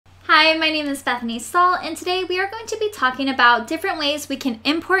Hi, my name is Bethany Stahl, and today we are going to be talking about different ways we can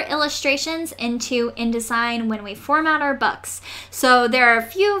import illustrations into InDesign when we format our books. So there are a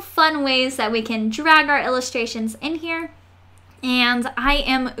few fun ways that we can drag our illustrations in here, and I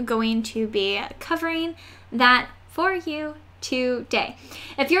am going to be covering that for you today.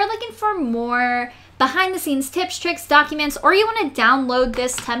 If you're looking for more behind the scenes tips, tricks, documents, or you want to download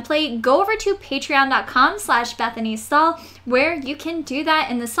this template, go over to patreon.com/Bethany Stahl, where you can do that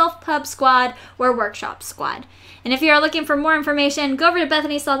in the self-pub squad or workshop squad. And if you are looking for more information, go over to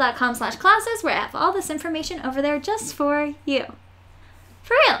bethanystahl.com/classes, where I have all this information over there just for you.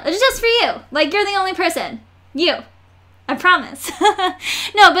 For real, it's just for you. Like, you're the only person. You. I promise.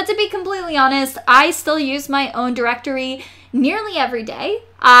 No, but to be completely honest, I still use my own directory nearly every day.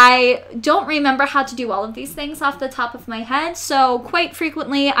 I don't remember how to do all of these things off the top of my head, so quite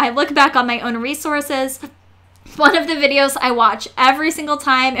frequently I look back on my own resources. One of the videos I watch every single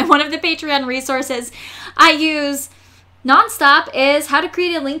time and one of the Patreon resources I use nonstop is how to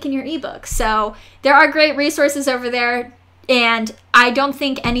create a link in your ebook. So there are great resources over there, and I don't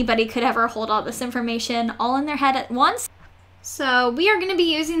think anybody could ever hold all this information all in their head at once. So we are going to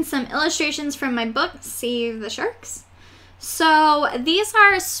be using some illustrations from my book, Save the Sharks. So these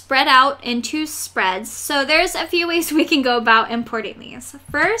are spread out in two spreads. So there's a few ways we can go about importing these.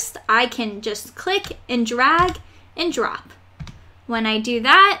 First, I can just click and drag and drop. When I do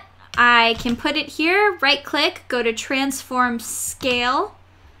that, I can put it here, right click, go to transform scale,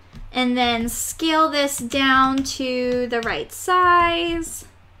 and then scale this down to the right size.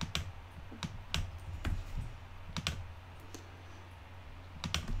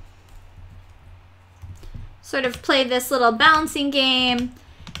 Sort of play this little balancing game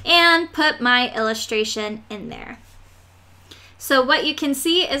and put my illustration in there. So what you can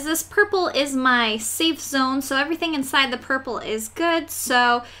see is this purple is my safe zone, so everything inside the purple is good.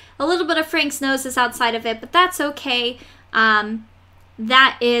 So a little bit of Frank's nose is outside of it, but that's okay.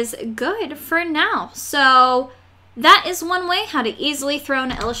 That is good for now. So that is one way how to easily throw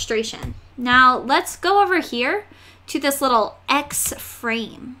an illustration. Now let's go over here to this little X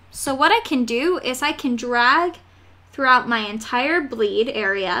frame. So what I can do is I can drag throughout my entire bleed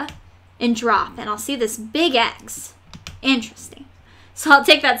area and drop, and I'll see this big X. Interesting. So I'll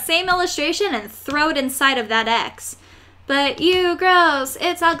take that same illustration and throw it inside of that X. But you gross,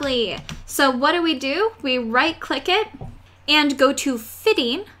 it's ugly. So what do? We right click it and go to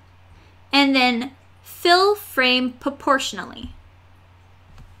fitting and then fill frame proportionally.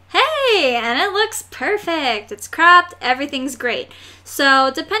 Hey, and it looks perfect. It's cropped, everything's great. So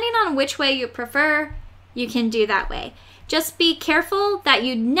depending on which way you prefer, you can do that way. Just be careful that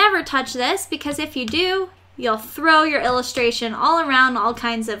you never touch this, because if you do, you'll throw your illustration all around all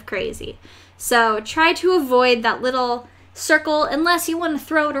kinds of crazy. So try to avoid that little circle unless you want to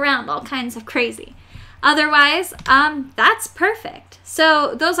throw it around all kinds of crazy. Otherwise, that's perfect.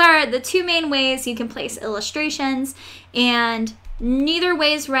 So those are the two main ways you can place illustrations, and neither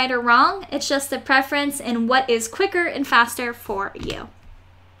way is right or wrong. It's just a preference in what is quicker and faster for you.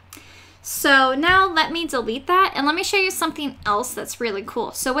 So now let me delete that and let me show you something else that's really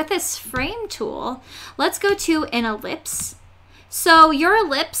cool. So with this frame tool, let's go to an ellipse. So your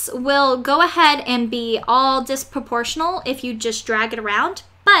ellipse will go ahead and be all disproportional if you just drag it around,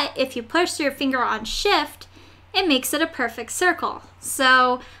 but if you push your finger on shift, it makes it a perfect circle.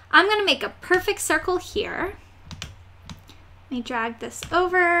 So I'm gonna make a perfect circle here. Let me drag this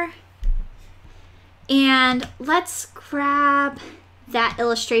over, and let's grab that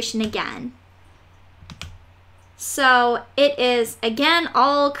illustration again. So it is, again,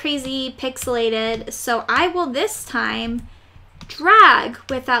 all crazy pixelated. So I will this time drag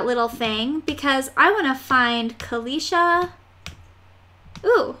with that little thing because I want to find Kalisha.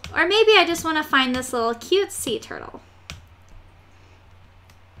 Ooh, or maybe I just want to find this little cute sea turtle.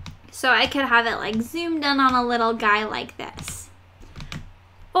 So I could have it like zoomed in on a little guy like this.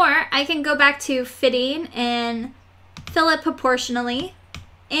 Or I can go back to fitting and fill it proportionally,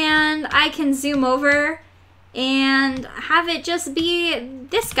 and I can zoom over and have it just be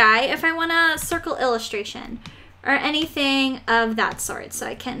this guy if I want a circle illustration or anything of that sort. So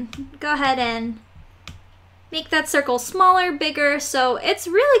I can go ahead and make that circle smaller, bigger. So it's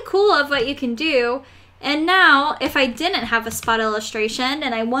really cool of what you can do. And now if I didn't have a spot illustration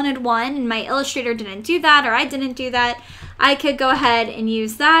and I wanted one and my illustrator didn't do that, or I didn't do that, I could go ahead and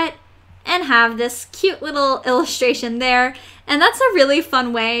use that and have this cute little illustration there. And that's a really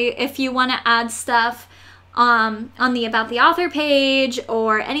fun way if you want to add stuff on the About the Author page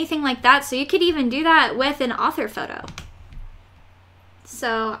or anything like that. So you could even do that with an author photo.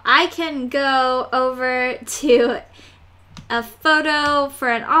 So I can go over to a photo for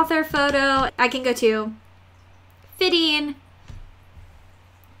an author photo, I can go to fitting,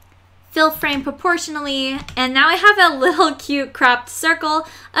 fill frame proportionally, and now I have a little cute cropped circle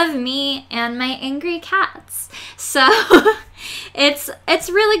of me and my angry cats. So it's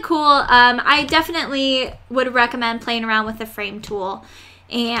really cool. I definitely would recommend playing around with the frame tool,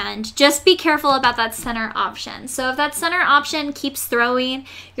 and just be careful about that center option. So if that center option keeps throwing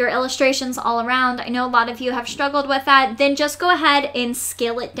your illustrations all around, I know a lot of you have struggled with that, then just go ahead and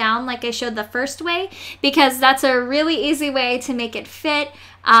scale it down like I showed the first way, because that's a really easy way to make it fit.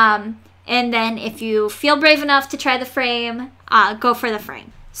 And then if you feel brave enough to try the frame, go for the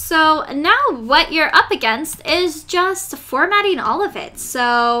frame. So now what you're up against is just formatting all of it.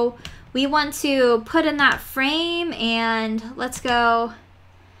 So we want to put in that frame, and let's go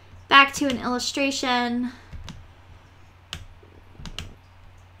back to an illustration.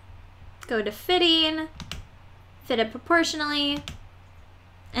 Go to fitting, fit it proportionally,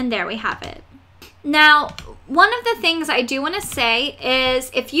 and there we have it. Now, one of the things I do want to say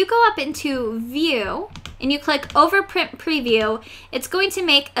is if you go up into View and you click Overprint Preview, it's going to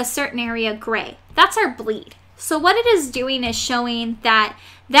make a certain area gray. That's our bleed. So what it is doing is showing that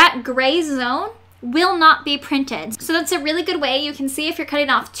that gray zone will not be printed. So that's a really good way you can see if you're cutting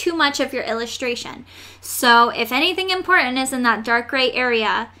off too much of your illustration. So if anything important is in that dark gray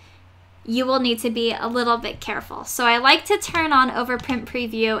area, you will need to be a little bit careful. So I like to turn on Overprint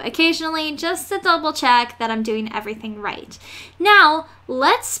Preview occasionally just to double check that I'm doing everything right. Now,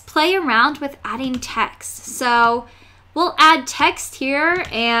 let's play around with adding text. So we'll add text here,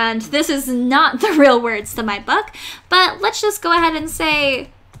 and this is not the real words to my book, but let's just go ahead and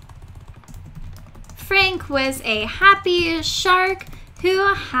say, Frank was a happy shark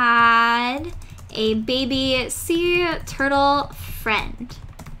who had a baby sea turtle friend.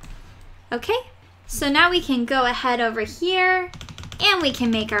 Okay, so now we can go ahead over here and we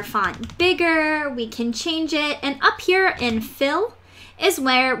can make our font bigger, we can change it, and up here in fill is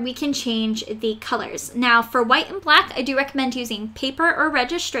where we can change the colors. Now for white and black, I do recommend using paper or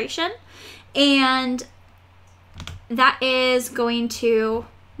registration, and that is going to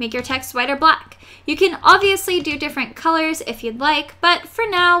make your text white or black. You can obviously do different colors if you'd like, but for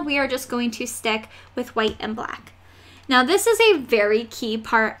now we are just going to stick with white and black. Now this is a very key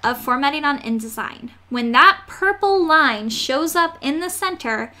part of formatting on InDesign. When that purple line shows up in the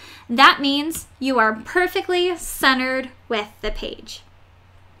center, that means you are perfectly centered with the page.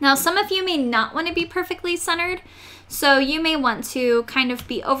 Now some of you may not want to be perfectly centered, so you may want to kind of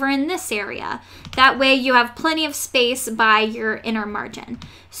be over in this area. That way you have plenty of space by your inner margin.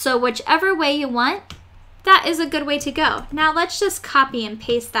 So whichever way you want, that is a good way to go. Now let's just copy and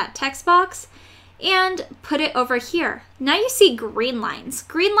paste that text box and put it over here. Now you see green lines.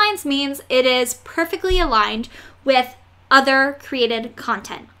 Green lines means it is perfectly aligned with other created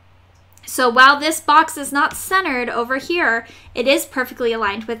content. So while this box is not centered over here, it is perfectly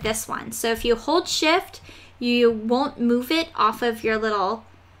aligned with this one. So if you hold Shift, you won't move it off of your little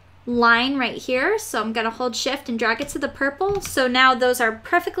line right here. So I'm gonna hold Shift and drag it to the purple. So now those are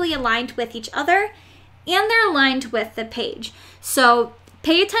perfectly aligned with each other, and they're aligned with the page. So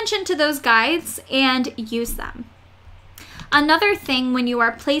pay attention to those guides and use them. Another thing when you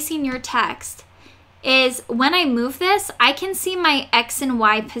are placing your text is when I move this, I can see my X and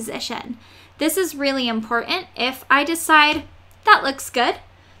Y position. This is really important if I decide that looks good.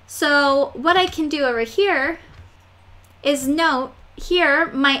 So what I can do over here is note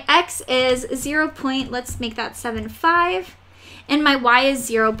here my X is 0. Let's make that 7.5, and my Y is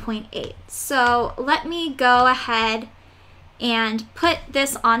 0.8. So let me go ahead and put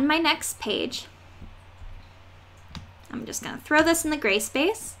this on my next page. I'm just gonna throw this in the gray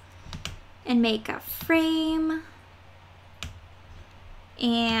space and make a frame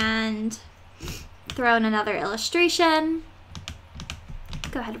and throw in another illustration.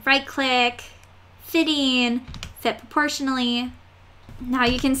 Go ahead, right click, fitting, fit proportionally. Now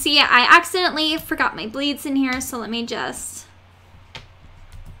you can see I accidentally forgot my bleeds in here, so let me just.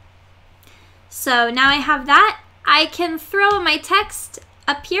 So now I have that. I can throw my text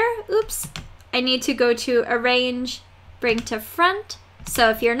up here. Oops, I need to go to Arrange, Bring to Front. So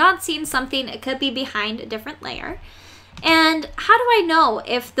if you're not seeing something, it could be behind a different layer. And how do I know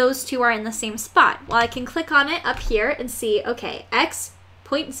if those two are in the same spot? Well, I can click on it up here and see, okay, X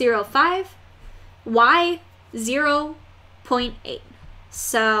 0.05, Y 0.8.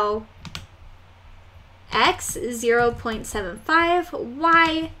 So X 0.75,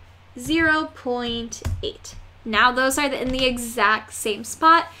 Y 0.8. Now those are in the exact same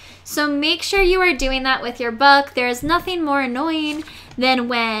spot. So make sure you are doing that with your book. There is nothing more annoying than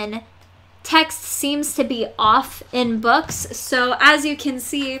when text seems to be off in books. So as you can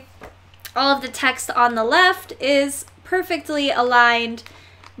see, all of the text on the left is perfectly aligned.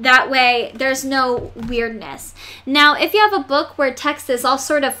 That way there's no weirdness. Now, if you have a book where text is all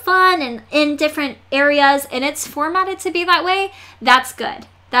sort of fun and in different areas and it's formatted to be that way, that's good.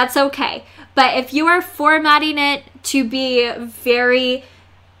 That's okay. But if you are formatting it to be very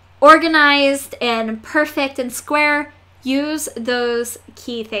organized and perfect and square, use those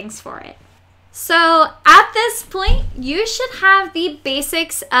key things for it. So at this point, you should have the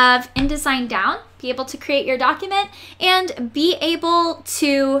basics of InDesign down, be able to create your document, and be able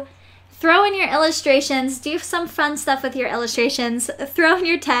to throw in your illustrations, do some fun stuff with your illustrations, throw in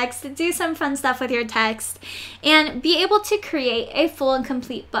your text, do some fun stuff with your text, and be able to create a full and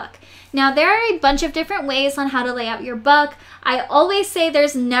complete book. Now, there are a bunch of different ways on how to lay out your book. I always say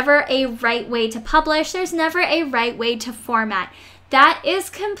there's never a right way to publish. There's never a right way to format. That is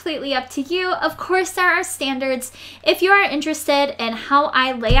completely up to you. Of course, there are standards. If you are interested in how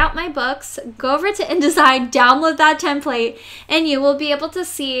I lay out my books, go over to InDesign, download that template, and you will be able to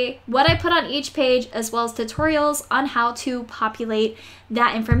see what I put on each page, as well as tutorials on how to populate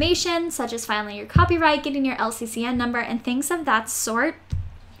that information, such as filing your copyright, getting your LCCN number, and things of that sort.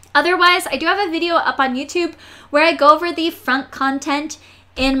 Otherwise, I do have a video up on YouTube where I go over the front content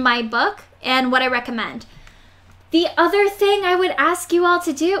in my book and what I recommend. The other thing I would ask you all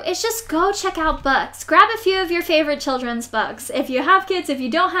to do is just go check out books. Grab a few of your favorite children's books. If you have kids, if you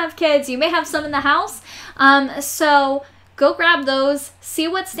don't have kids, you may have some in the house. So go grab those, see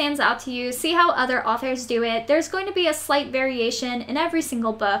what stands out to you, see how other authors do it. There's going to be a slight variation in every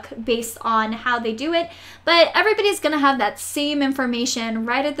single book based on how they do it, but everybody's going to have that same information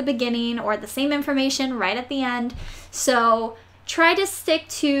right at the beginning or the same information right at the end. So try to stick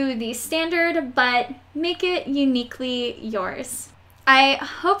to the standard, but make it uniquely yours. I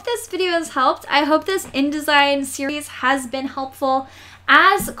hope this video has helped. I hope this InDesign series has been helpful.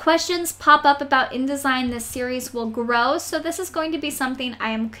 As questions pop up about InDesign, this series will grow. So this is going to be something I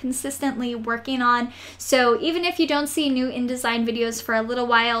am consistently working on. So even if you don't see new InDesign videos for a little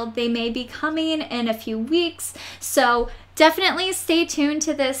while, they may be coming in a few weeks. So definitely stay tuned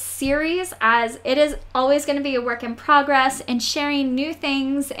to this series, as it is always going to be a work in progress and sharing new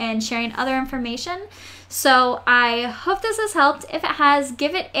things and sharing other information. So I hope this has helped. If it has,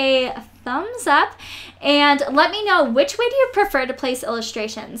 give it a thumbs up and let me know, which way do you prefer to place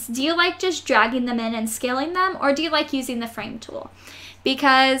illustrations? Do you like just dragging them in and scaling them, or do you like using the frame tool?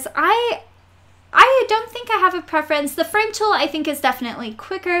 Because I don't think I have a preference. The frame tool I think is definitely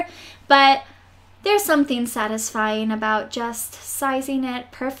quicker, but there's something satisfying about just sizing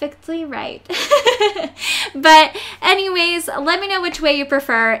it perfectly right. But anyways, let me know which way you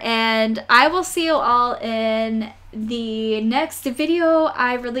prefer, and I will see you all in the next video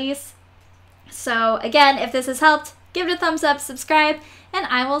I release. So again, if this has helped, give it a thumbs up, subscribe, and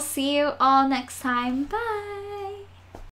I will see you all next time. Bye!